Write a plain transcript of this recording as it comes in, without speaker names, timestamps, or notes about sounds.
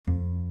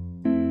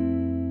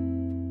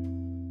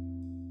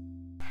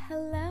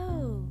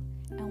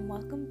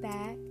welcome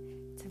back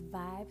to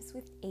Vibes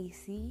with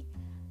AC.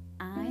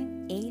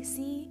 I'm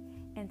AC,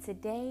 and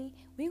today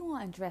we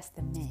want to address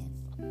the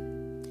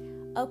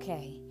men.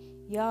 Okay,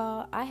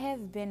 y'all, I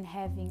have been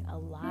having a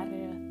lot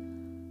of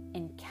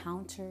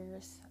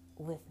encounters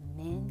with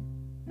men.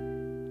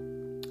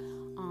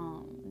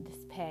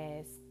 This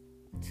past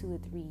 2 or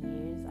 3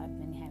 years, I've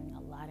been having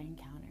a lot of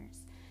encounters.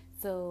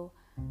 So,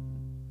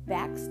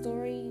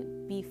 backstory,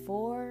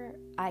 before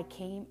I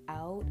came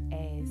out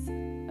as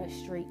a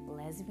straight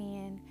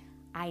lesbian,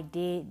 I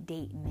did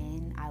date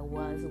men. I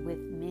was with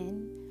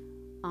men.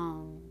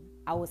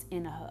 I was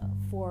in a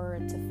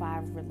 4 to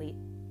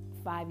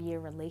 5 year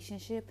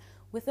relationship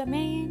with a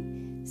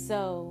man.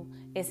 So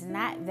it's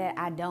not that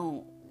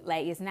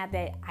it's not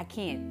that I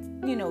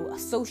can't,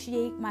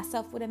 associate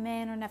myself with a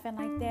man or nothing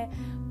like that.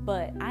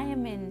 But I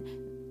am in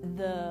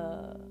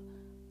the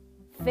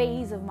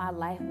phase of my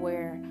life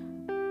where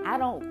I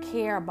don't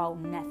care about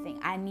nothing.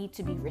 I need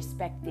to be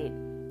respected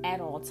at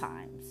all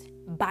times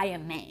by a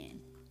man.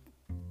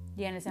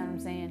 You understand what I'm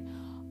saying?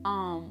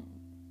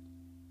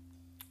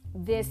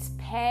 This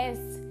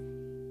past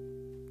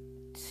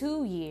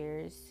 2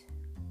 years,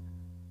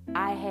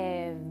 I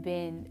have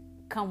been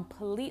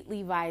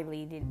completely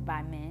violated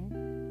by men.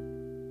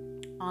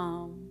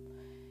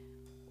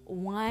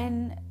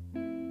 One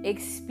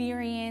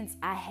experience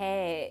I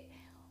had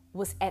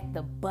was at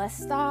the bus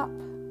stop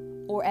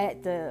or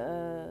at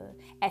the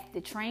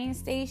train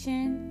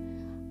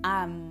station.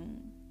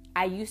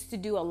 I used to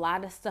do a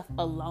lot of stuff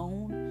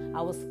alone.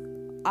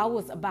 I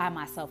was by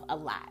myself a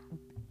lot,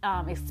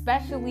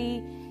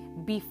 especially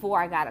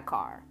before I got a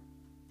car.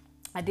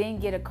 I didn't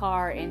get a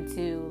car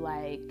until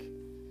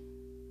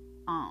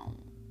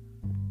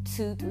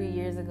 2-3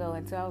 years ago,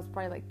 until I was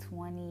probably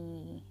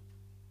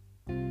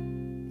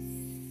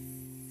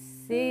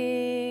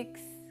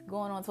 26,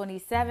 going on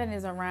 27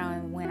 is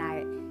around when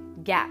I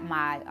got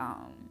my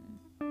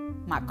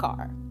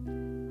car.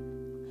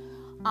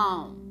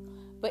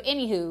 But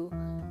anywho,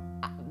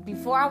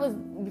 before I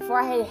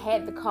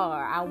had the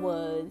car, I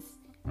was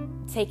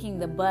taking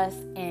the bus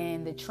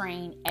and the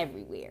train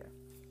everywhere.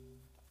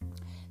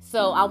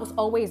 So I was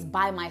always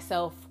by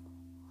myself,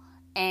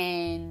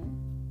 and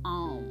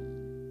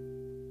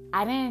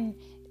I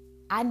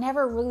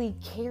never really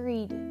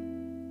carried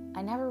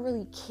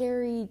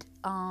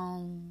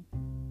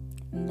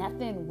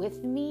nothing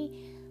with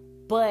me,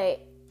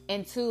 but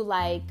until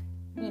my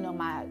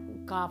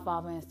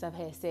godfather and stuff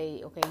had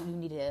said, okay, you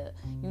need a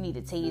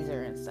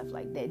taser and stuff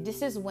like that.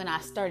 This is when I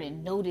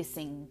started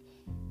noticing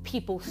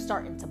people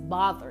starting to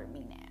bother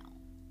me now.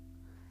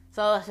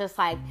 So it's just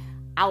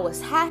I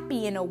was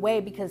happy in a way,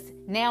 because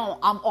now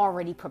I'm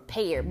already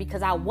prepared,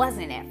 because I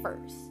wasn't at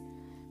first.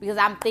 Because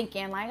I'm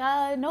thinking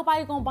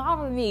nobody's gonna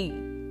bother me.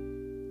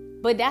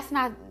 But that's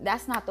not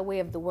the way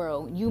of the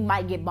world. You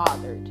might get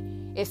bothered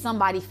if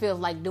somebody feels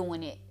like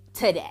doing it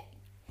today.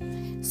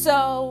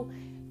 So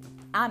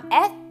I'm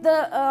at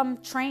the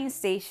train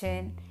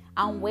station.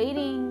 I'm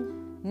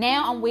waiting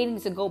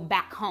to go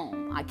back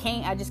home. I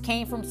just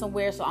came from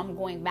somewhere, so I'm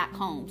going back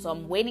home. So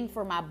I'm waiting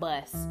for my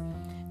bus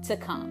to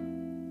come.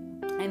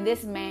 And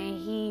this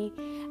man,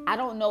 I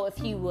don't know if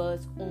he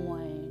was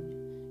on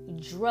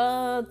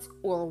drugs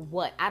or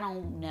what. I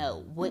don't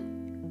know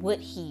what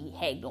he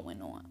had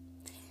going on.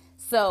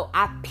 So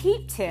I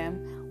peeped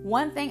him.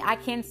 One thing I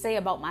can say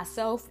about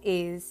myself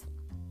is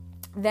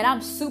that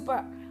I'm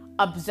super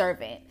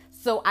observant.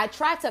 So I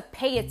try to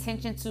pay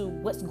attention to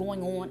what's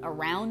going on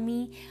around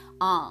me.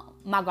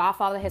 My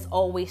godfather has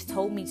always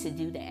told me to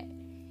do that.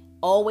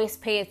 Always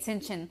pay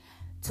attention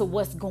to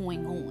what's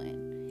going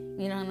on.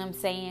 You know what I'm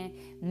saying?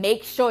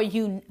 Make sure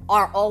you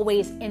are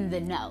always in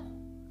the know.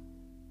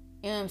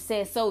 You know what I'm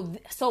saying?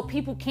 So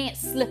people can't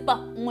slip up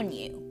on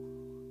you.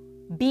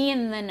 Be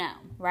in the know,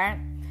 right?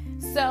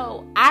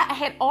 So I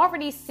had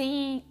already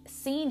seen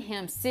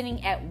him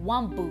sitting at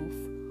one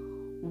booth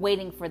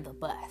waiting for the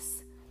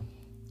bus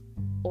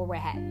or what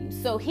have you.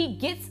 So he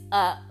gets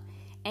up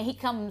and he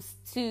comes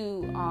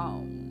to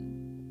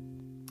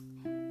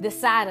the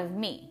side of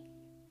me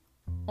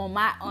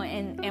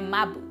in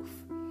my booth.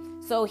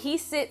 So he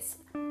sits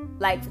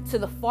to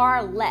the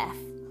far left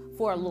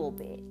for a little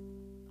bit,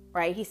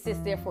 right? He sits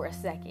there for a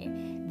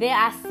second. Then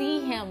I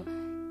see him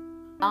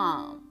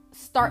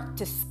start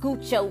to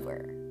scooch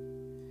over.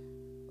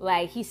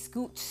 He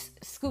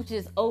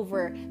scooches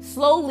over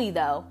slowly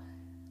though.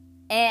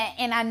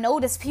 And I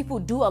notice people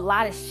do a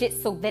lot of shit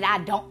so that I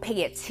don't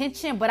pay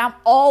attention, but I'm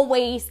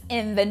always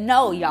in the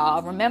know,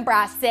 y'all. Remember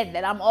I said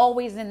that I'm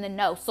always in the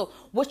know. So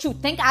what you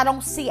think I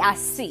don't see, I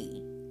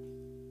see.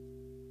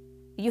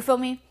 You feel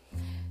me?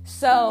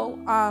 So,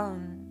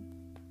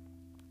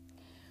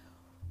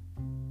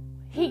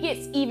 he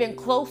gets even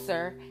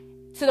closer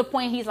to the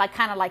point he's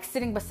kind of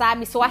sitting beside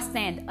me. So I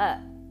stand up.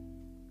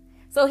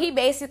 So he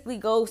basically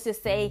goes to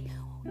say,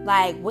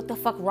 what the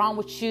fuck wrong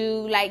with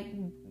you?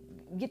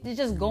 You're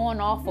just going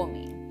off on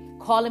me,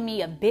 calling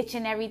me a bitch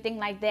and everything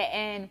like that.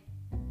 And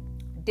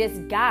this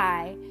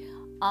guy,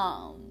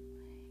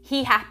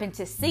 he happened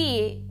to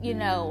see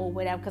it, or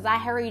whatever, because I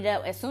hurried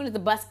up. As soon as the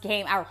bus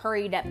came, I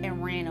hurried up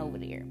and ran over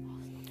there.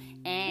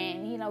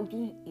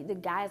 the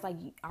guy's like,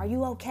 are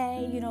you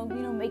okay?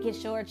 Making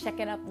sure,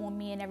 checking up on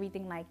me and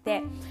everything like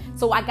that.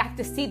 So I got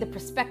to see the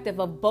perspective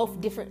of both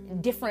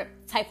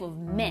different type of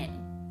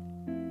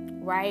men,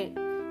 right?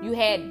 You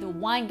had the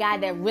one guy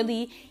that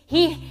really,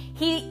 he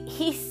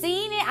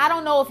seen it. I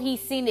don't know if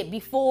he's seen it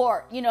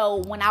before,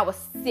 when I was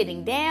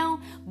sitting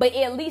down, but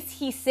at least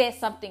he said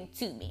something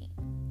to me.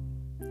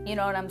 You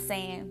know what I'm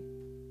saying?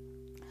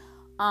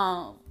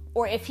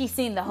 Or if he's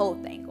seen the whole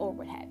thing or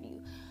what have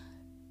you.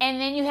 And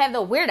then you have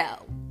the weirdo.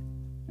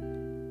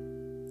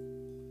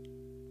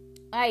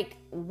 Like,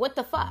 what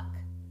the fuck?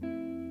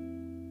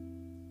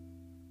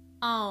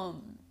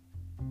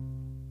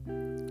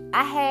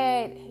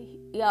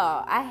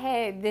 I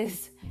had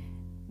this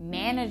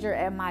manager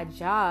at my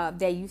job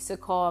that used to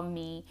call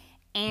me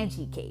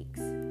Angie Cakes.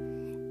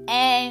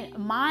 And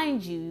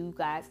mind you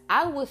guys,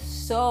 I was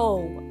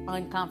so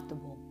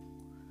uncomfortable.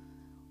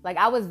 Like,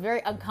 I was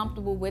very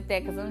uncomfortable with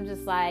that because I'm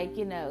just like,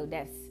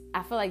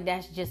 I feel like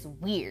that's just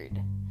weird.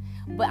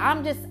 But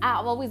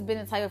I've always been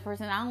the type of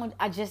person,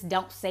 I just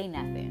don't say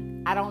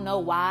nothing. I don't know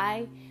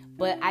why,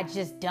 but I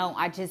just don't.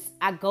 I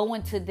go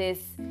into this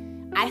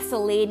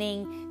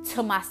isolating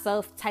to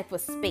myself type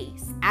of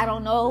space. I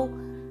don't know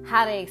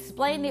how to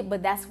explain it,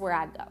 but that's where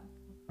I go.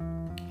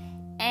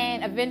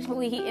 And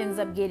eventually he ends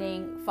up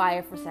getting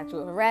fired for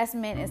sexual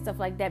harassment and stuff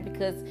like that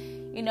because,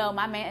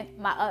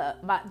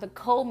 the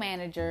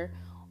co-manager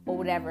or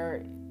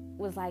whatever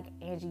was like,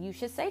 Angie, you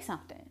should say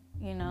something.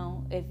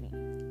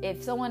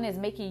 If someone is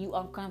making you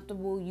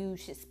uncomfortable, you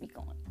should speak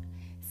on it.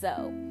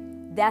 So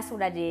that's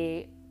what I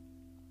did.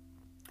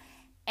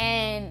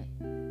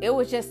 And it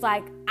was just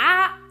like,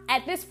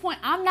 at this point,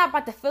 I'm not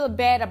about to feel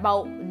bad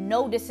about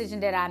no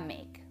decision that I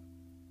make.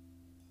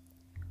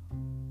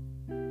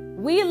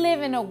 We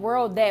live in a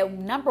world that,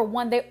 number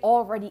one, they're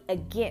already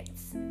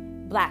against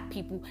black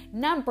people.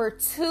 Number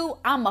two,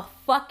 I'm a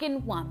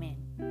fucking woman.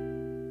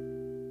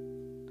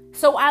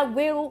 So I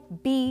will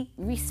be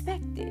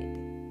respected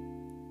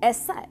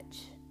as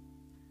such.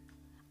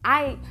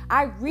 I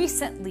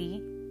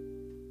recently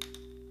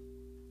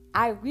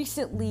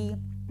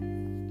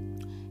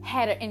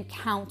had an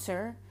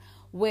encounter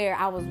where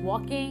I was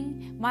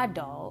walking my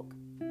dog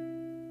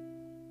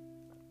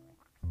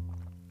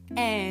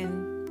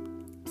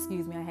and,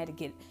 excuse me, I had to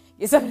get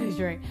something to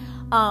drink.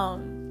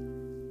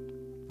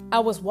 I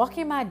was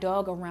walking my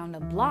dog around the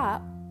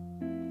block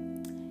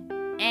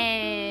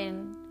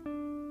and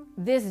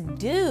this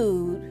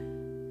dude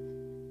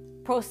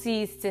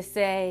proceeds to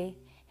say,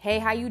 hey,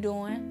 how you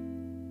doing?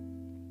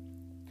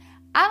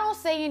 I don't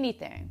say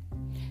anything.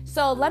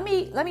 So let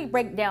me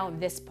break down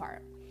this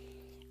part.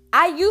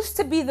 I used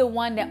to be the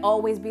one that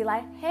always be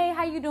like, hey,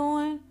 how you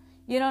doing?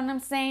 You know what I'm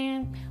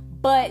saying?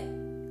 But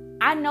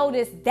I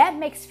noticed that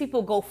makes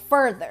people go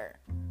further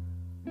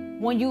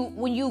when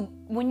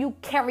you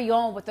carry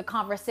on with the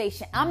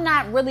conversation. I'm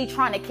not really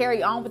trying to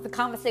carry on with the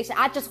conversation.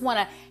 I just want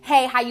to,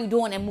 hey, how you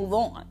doing, and move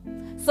on.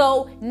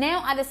 So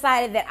now I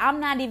decided that I'm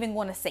not even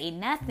going to say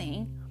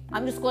nothing.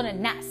 I'm just going to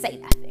not say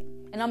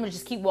nothing. And I'm going to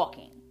just keep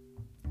walking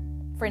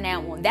for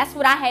now on. That's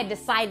what I had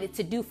decided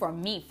to do for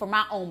me, for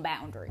my own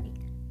boundary.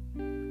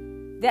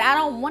 That I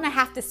don't want to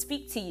have to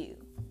speak to you.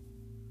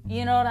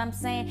 You know what I'm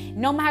saying?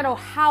 No matter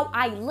how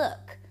I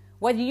look,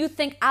 whether you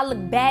think I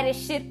look bad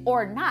as shit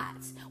or not,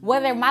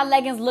 whether my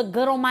leggings look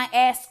good on my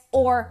ass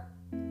or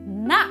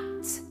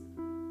not.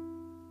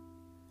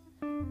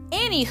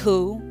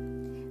 Anywho,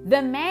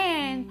 the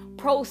man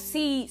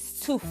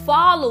proceeds to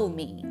follow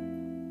me.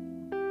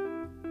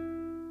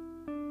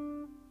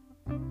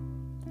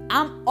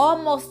 I'm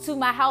almost to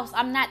my house.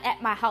 I'm not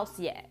at my house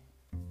yet.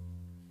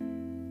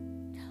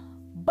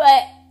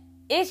 But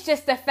it's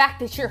just the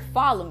fact that you're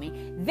following me.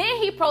 Then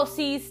he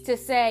proceeds to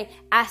say,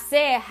 I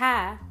said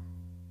hi.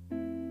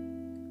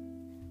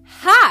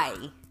 Hi.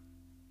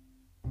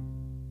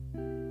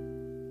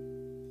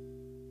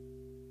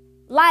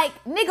 Like,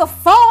 nigga,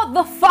 fall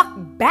the fuck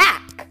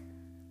back.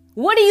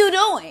 What are you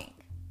doing?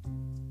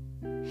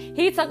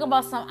 He talking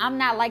about I'm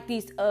not like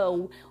these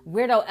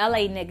weirdo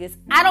LA niggas.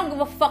 I don't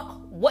give a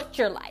fuck what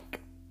you're like.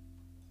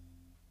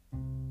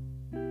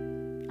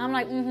 I'm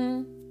like,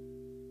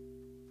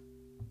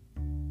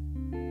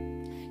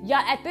 Y'all,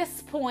 at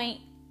this point,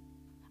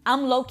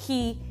 I'm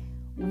low-key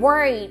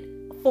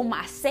worried for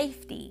my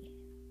safety.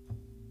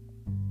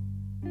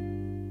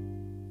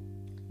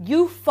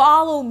 You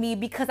follow me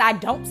because I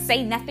don't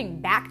say nothing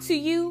back to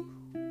you.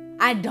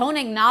 I don't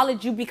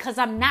acknowledge you because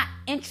I'm not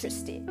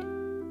interested.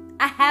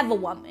 I have a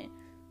woman.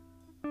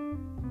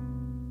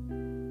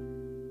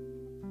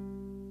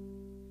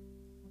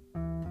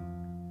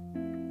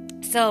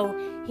 So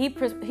he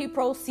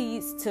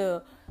proceeds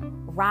to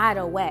ride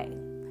away.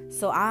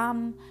 So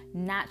I'm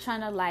not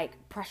trying to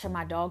pressure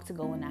my dog to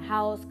go in the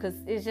house because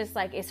it's just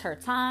it's her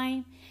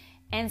time.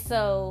 And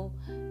so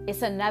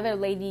it's another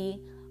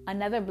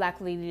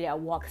black lady that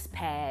walks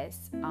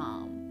past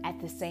at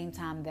the same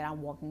time that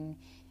I'm walking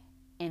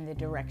in the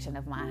direction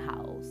of my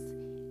house.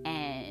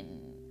 And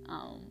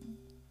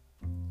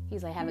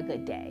he's like, have a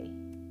good day,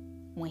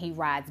 when he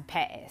rides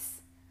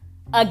past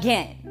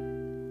again.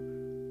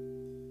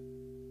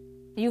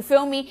 You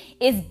feel me?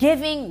 It's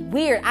giving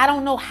weird. I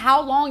don't know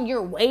how long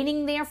you're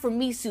waiting there for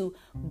me to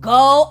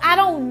go. I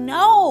don't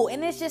know.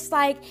 And it's just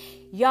like,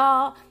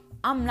 y'all,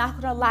 I'm not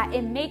gonna lie.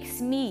 It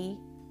makes me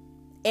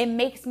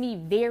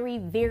very,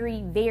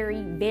 very,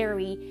 very,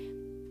 very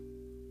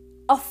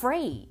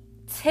afraid,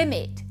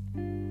 timid,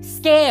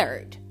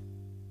 scared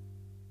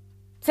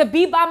to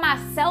be by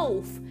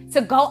myself,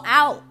 to go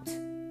out.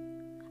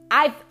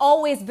 I've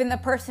always been the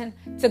person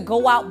to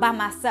go out by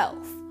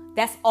myself.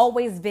 That's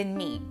always been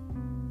me.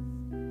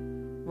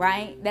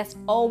 Right? That's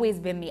always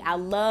been me. I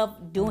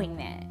love doing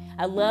that.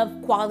 I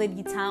love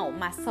quality time with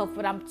myself,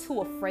 but I'm too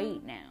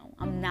afraid now.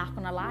 I'm not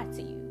going to lie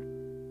to you.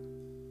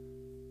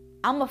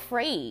 I'm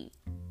afraid.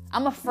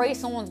 I'm afraid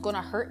someone's going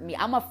to hurt me.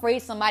 I'm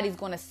afraid somebody's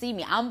going to see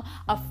me. I'm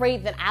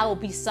afraid that I will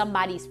be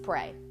somebody's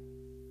prey.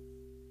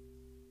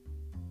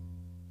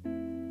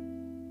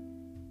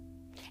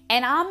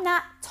 And I'm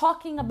not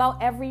talking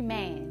about every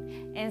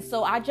man. And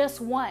so I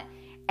just want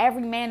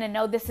every man to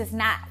know this is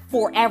not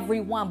for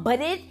everyone.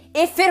 But if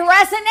it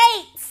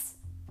resonates,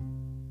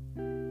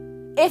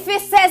 if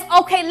it says,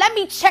 okay, let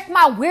me check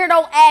my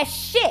weirdo ass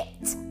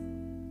shit.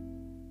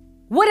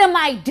 What am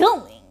I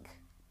doing?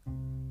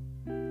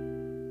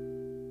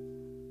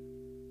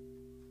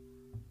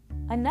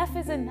 Enough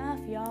is enough,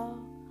 y'all.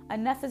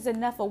 Enough is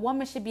enough. A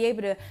woman should be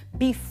able to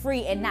be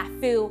free and not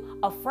feel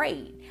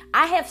afraid.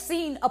 I have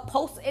seen a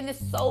post, and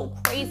it's so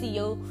crazy,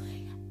 yo.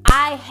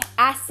 I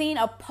seen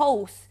a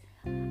post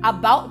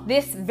about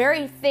this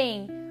very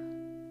thing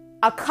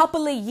a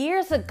couple of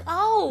years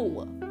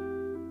ago.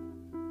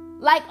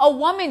 Like a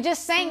woman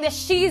just saying that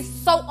she's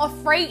so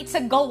afraid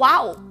to go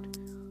out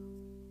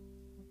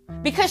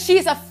because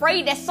she's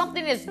afraid that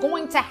something is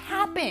going to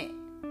happen.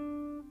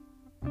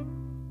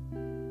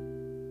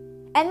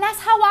 And that's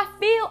how I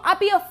feel. I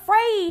be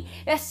afraid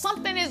that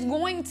something is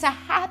going to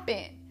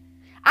happen.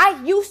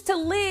 I used to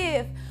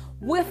live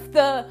with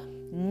the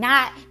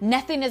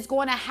nothing is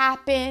going to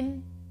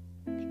happen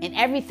and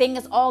everything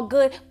is all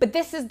good. But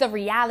this is the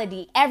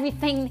reality.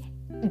 Everything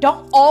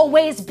don't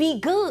always be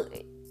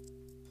good.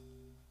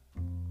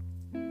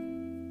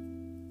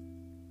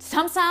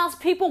 Sometimes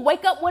people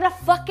wake up with a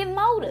fucking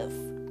motive.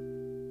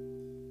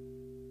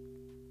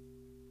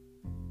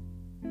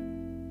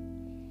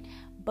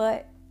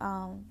 But,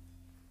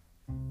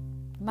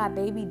 my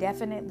baby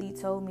definitely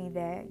told me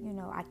that,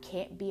 I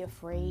can't be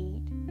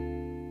afraid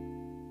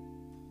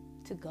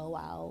to go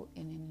out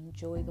and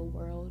enjoy the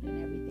world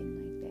and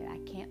everything like that. I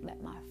can't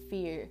let my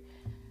fear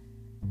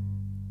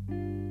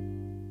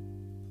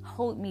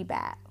hold me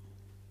back.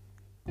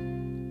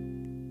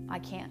 I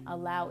can't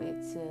allow it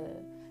to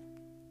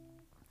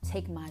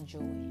take my joy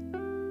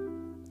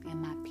and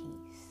my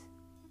peace.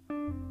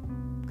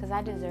 Because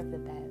I deserve the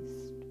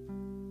best.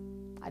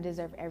 I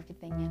deserve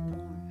everything and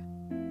more.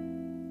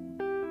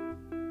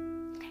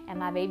 And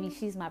my baby,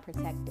 she's my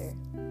protector.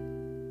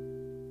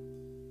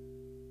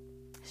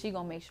 She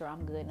gonna make sure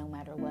I'm good no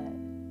matter what.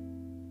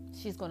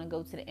 She's gonna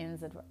go to the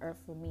ends of the earth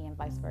for me and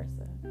vice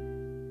versa.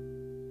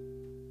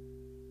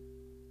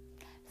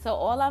 So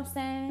all I'm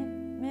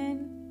saying,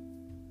 men,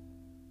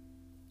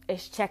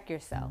 is check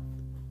yourself.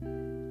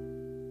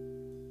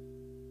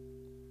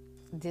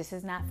 This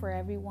is not for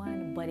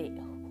everyone, but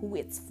who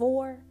it's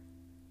for,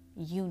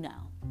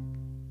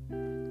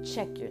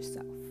 check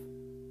yourself.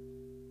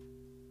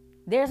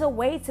 There's a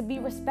way to be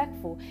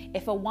respectful.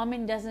 If a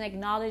woman doesn't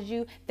acknowledge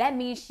you, that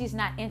means she's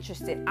not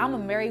interested. I'm a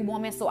married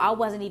woman, so I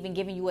wasn't even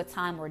giving you a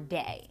time or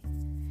day.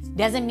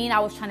 Doesn't mean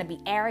I was trying to be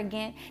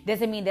arrogant.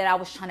 Doesn't mean that I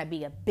was trying to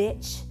be a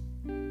bitch.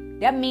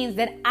 That means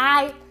that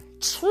I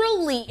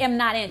truly am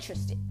not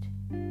interested.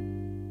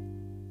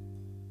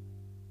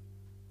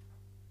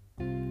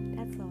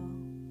 That's all.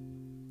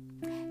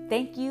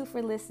 Thank you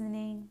for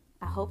listening.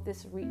 I hope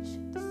this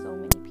reached so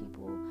many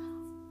people.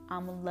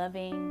 I'm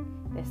loving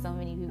that so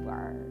many people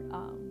are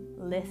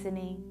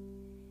listening.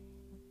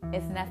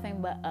 It's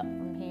nothing but up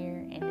from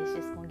here, and it's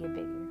just going to get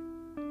bigger.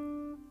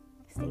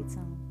 Stay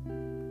tuned.